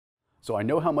So I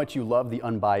know how much you love the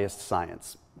unbiased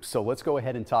science. So let's go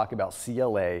ahead and talk about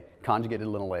CLA, conjugated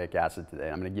linoleic acid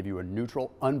today. I'm going to give you a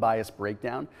neutral, unbiased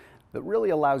breakdown that really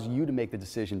allows you to make the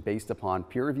decision based upon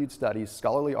peer-reviewed studies,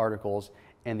 scholarly articles,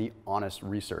 and the honest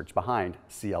research behind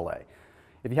CLA.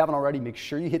 If you haven't already, make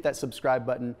sure you hit that subscribe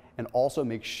button and also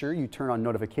make sure you turn on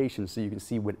notifications so you can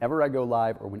see whenever I go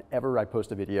live or whenever I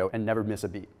post a video and never miss a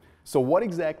beat. So what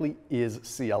exactly is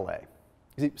CLA?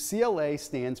 CLA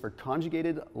stands for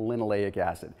conjugated linoleic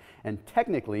acid, and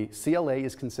technically CLA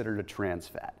is considered a trans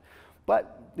fat.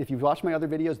 But if you've watched my other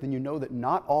videos, then you know that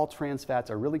not all trans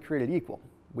fats are really created equal.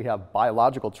 We have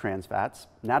biological trans fats,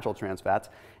 natural trans fats,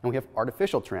 and we have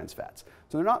artificial trans fats.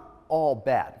 So they're not all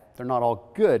bad. They're not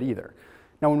all good either.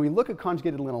 Now, when we look at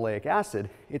conjugated linoleic acid,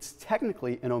 it's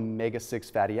technically an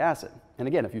omega-6 fatty acid. And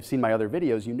again, if you've seen my other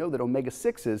videos, you know that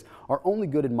omega-6s are only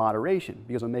good in moderation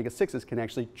because omega-6s can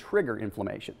actually trigger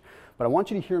inflammation. But I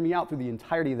want you to hear me out through the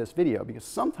entirety of this video because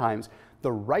sometimes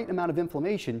the right amount of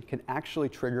inflammation can actually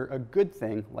trigger a good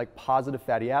thing like positive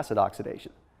fatty acid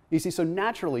oxidation. You see, so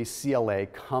naturally CLA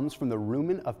comes from the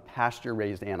rumen of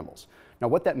pasture-raised animals. Now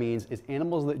what that means is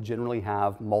animals that generally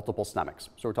have multiple stomachs.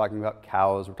 So we're talking about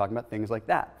cows, we're talking about things like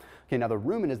that. Okay, now the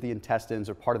rumen is the intestines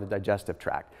or part of the digestive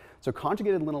tract. So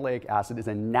conjugated linoleic acid is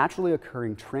a naturally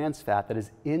occurring trans fat that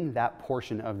is in that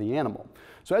portion of the animal.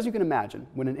 So as you can imagine,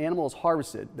 when an animal is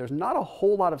harvested, there's not a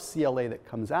whole lot of CLA that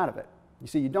comes out of it. You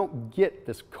see, you don't get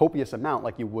this copious amount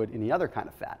like you would any other kind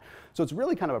of fat. So it's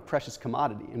really kind of a precious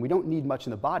commodity, and we don't need much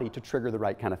in the body to trigger the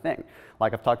right kind of thing.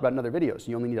 Like I've talked about in other videos,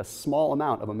 you only need a small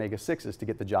amount of omega-6s to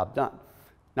get the job done.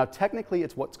 Now, technically,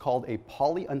 it's what's called a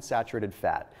polyunsaturated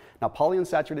fat. Now,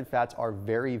 polyunsaturated fats are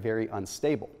very, very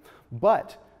unstable,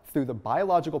 but through the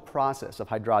biological process of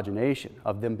hydrogenation,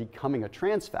 of them becoming a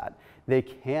trans fat, they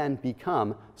can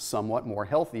become somewhat more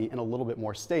healthy and a little bit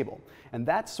more stable. And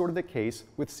that's sort of the case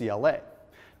with CLA.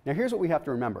 Now here's what we have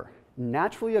to remember.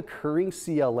 Naturally occurring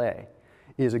CLA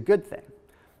is a good thing.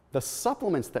 The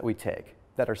supplements that we take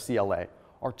that are CLA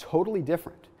are totally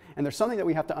different. And there's something that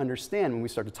we have to understand when we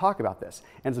start to talk about this.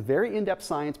 And it's a very in-depth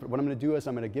science, but what I'm going to do is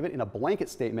I'm going to give it in a blanket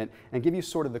statement and give you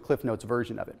sort of the CliffNotes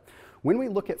version of it. When we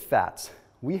look at fats,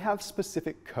 we have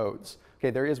specific codes. Okay,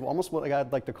 there is almost what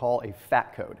I'd like to call a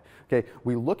fat code. Okay,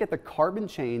 we look at the carbon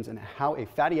chains and how a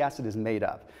fatty acid is made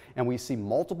up, and we see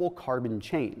multiple carbon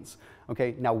chains.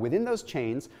 Okay, now within those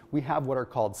chains, we have what are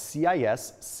called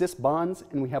CIS, cis bonds,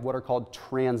 and we have what are called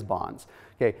trans bonds.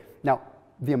 Okay, now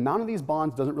the amount of these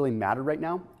bonds doesn't really matter right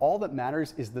now. All that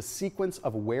matters is the sequence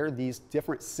of where these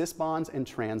different cis bonds and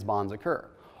trans bonds occur.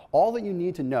 All that you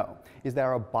need to know is that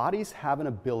our bodies have an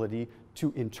ability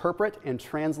to interpret and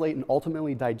translate and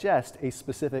ultimately digest a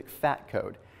specific fat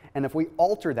code. And if we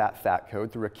alter that fat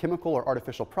code through a chemical or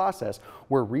artificial process,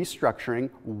 we're restructuring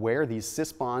where these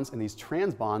cis bonds and these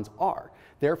trans bonds are,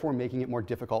 therefore making it more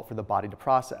difficult for the body to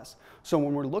process. So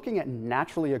when we're looking at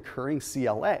naturally occurring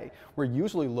CLA, we're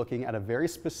usually looking at a very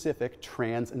specific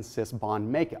trans and cis bond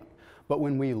makeup. But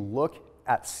when we look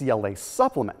at CLA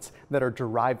supplements that are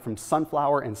derived from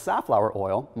sunflower and safflower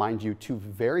oil, mind you, two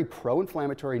very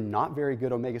pro-inflammatory, not very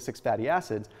good omega-6 fatty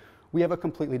acids, we have a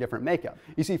completely different makeup.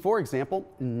 You see, for example,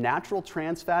 natural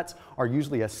trans fats are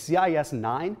usually a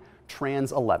CIS9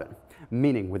 trans 11,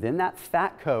 meaning within that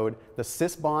fat code, the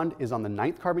cis bond is on the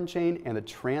 9th carbon chain and the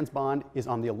trans bond is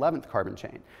on the 11th carbon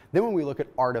chain. Then when we look at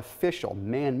artificial,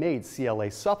 man-made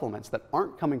CLA supplements that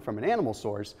aren't coming from an animal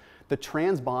source, the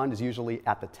trans bond is usually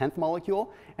at the 10th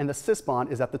molecule and the cis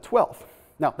bond is at the 12th.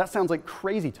 Now, that sounds like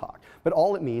crazy talk, but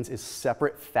all it means is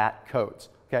separate fat codes,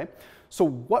 okay? So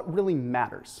what really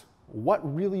matters? What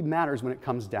really matters when it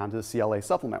comes down to the CLA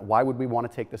supplement? Why would we want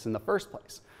to take this in the first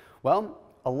place? Well,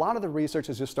 a lot of the research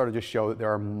has just started to show that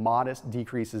there are modest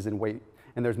decreases in weight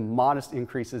and there's modest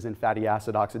increases in fatty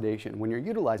acid oxidation when you're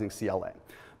utilizing CLA.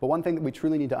 But one thing that we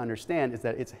truly need to understand is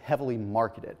that it's heavily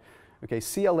marketed. Okay,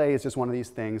 CLA is just one of these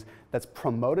things that's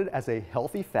promoted as a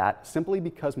healthy fat simply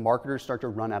because marketers start to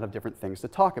run out of different things to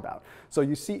talk about. So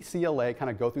you see CLA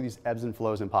kind of go through these ebbs and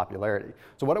flows in popularity.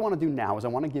 So what I want to do now is I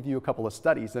want to give you a couple of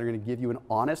studies that are going to give you an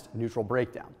honest, neutral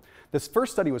breakdown. This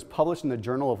first study was published in the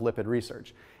Journal of Lipid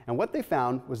Research, and what they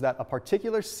found was that a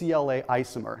particular CLA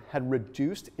isomer had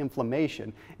reduced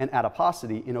inflammation and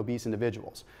adiposity in obese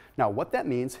individuals. Now, what that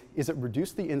means is it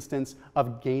reduced the instance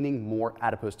of gaining more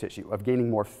adipose tissue, of gaining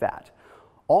more fat.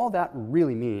 All that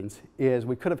really means is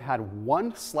we could have had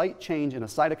one slight change in a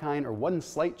cytokine or one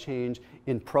slight change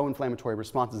in pro-inflammatory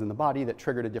responses in the body that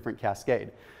triggered a different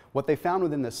cascade. What they found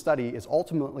within this study is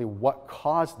ultimately what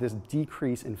caused this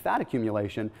decrease in fat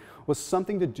accumulation was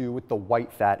something to do with the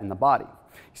white fat in the body.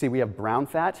 You see, we have brown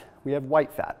fat, we have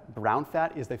white fat. Brown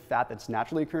fat is the fat that's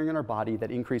naturally occurring in our body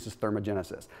that increases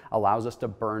thermogenesis, allows us to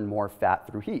burn more fat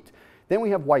through heat. Then we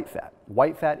have white fat.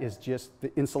 White fat is just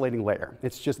the insulating layer.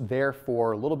 It's just there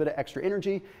for a little bit of extra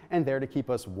energy and there to keep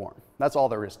us warm. That's all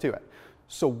there is to it.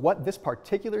 So what this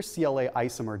particular CLA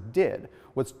isomer did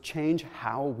was change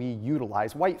how we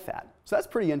utilize white fat. So that's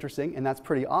pretty interesting and that's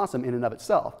pretty awesome in and of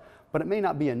itself, but it may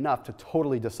not be enough to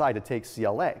totally decide to take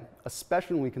CLA,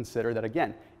 especially when we consider that,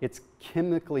 again, it's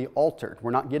chemically altered.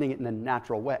 We're not getting it in a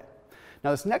natural way. Now,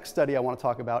 this next study I want to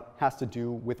talk about has to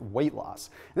do with weight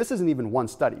loss. And this isn't even one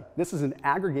study. This is an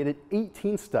aggregated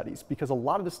 18 studies because a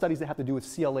lot of the studies that have to do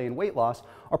with CLA and weight loss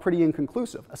are pretty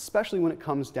inconclusive, especially when it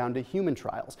comes down to human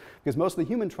trials, because most of the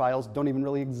human trials don't even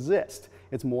really exist.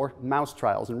 It's more mouse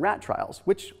trials and rat trials,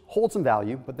 which hold some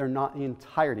value, but they're not the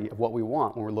entirety of what we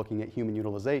want when we're looking at human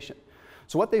utilization.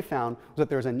 So what they found was that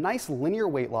there was a nice linear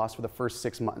weight loss for the first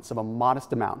 6 months of a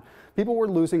modest amount. People were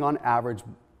losing on average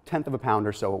 1/10 of a pound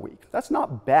or so a week. That's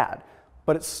not bad,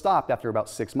 but it stopped after about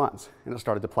 6 months and it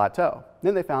started to plateau.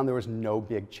 Then they found there was no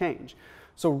big change.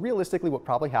 So realistically, what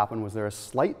probably happened was there a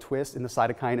slight twist in the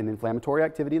cytokine and inflammatory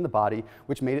activity in the body,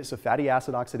 which made it so fatty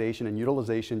acid oxidation and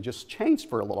utilization just changed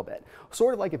for a little bit.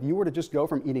 Sort of like if you were to just go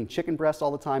from eating chicken breast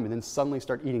all the time and then suddenly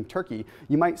start eating turkey,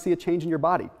 you might see a change in your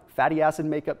body. Fatty acid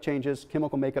makeup changes,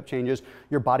 chemical makeup changes,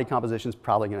 your body composition is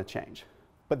probably going to change.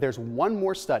 But there's one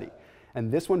more study. And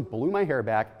this one blew my hair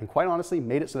back and quite honestly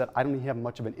made it so that I don't even have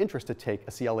much of an interest to take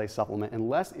a CLA supplement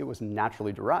unless it was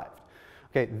naturally derived.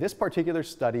 Okay, this particular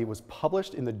study was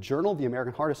published in the Journal of the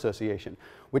American Heart Association,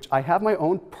 which I have my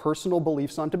own personal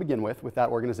beliefs on to begin with that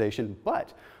organization,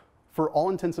 but for all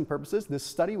intents and purposes, this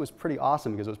study was pretty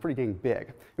awesome because it was pretty dang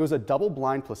big. It was a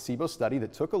double-blind placebo study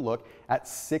that took a look at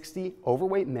 60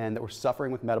 overweight men that were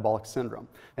suffering with metabolic syndrome.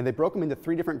 And they broke them into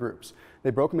 3 different groups. They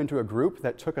broke them into a group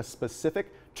that took a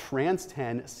specific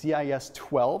trans-10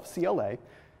 CIS-12 CLA.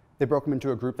 They broke them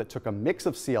into a group that took a mix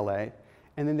of CLA.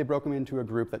 And then they broke them into a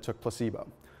group that took placebo.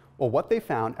 Well, what they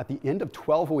found at the end of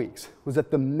 12 weeks was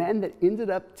that the men that ended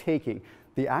up taking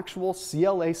the actual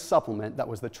CLA supplement that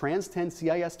was the trans-10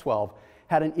 CIS-12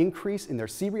 had an increase in their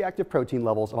C-reactive protein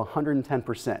levels of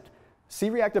 110%.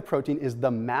 C-reactive protein is the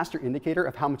master indicator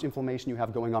of how much inflammation you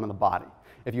have going on in the body.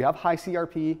 If you have high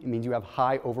CRP, it means you have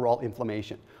high overall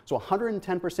inflammation. So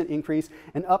 110% increase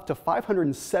and up to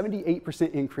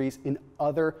 578% increase in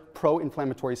other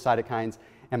pro-inflammatory cytokines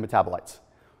and metabolites.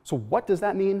 So what does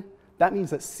that mean? That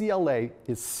means that CLA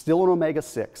is still an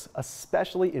omega-6,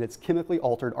 especially in its chemically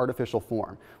altered artificial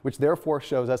form, which therefore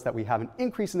shows us that we have an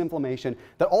increase in inflammation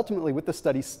that ultimately with the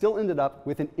study still ended up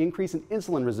with an increase in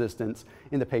insulin resistance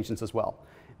in the patients as well,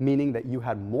 meaning that you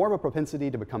had more of a propensity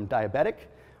to become diabetic,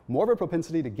 more of a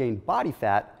propensity to gain body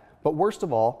fat, but worst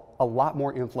of all, a lot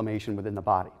more inflammation within the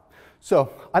body.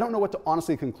 So I don't know what to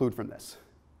honestly conclude from this.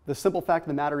 The simple fact of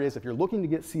the matter is if you're looking to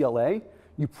get CLA,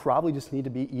 you probably just need to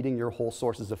be eating your whole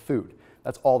sources of food.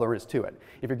 That's all there is to it.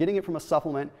 If you're getting it from a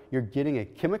supplement, you're getting a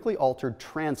chemically altered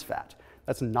trans fat.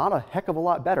 That's not a heck of a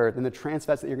lot better than the trans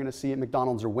fats that you're going to see at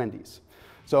McDonald's or Wendy's.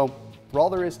 So for all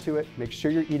there is to it, make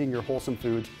sure you're eating your wholesome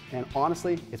foods. And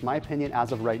honestly, it's my opinion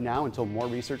as of right now, until more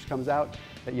research comes out,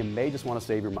 that you may just want to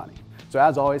save your money. So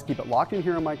as always, keep it locked in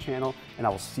here on my channel, and I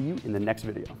will see you in the next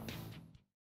video.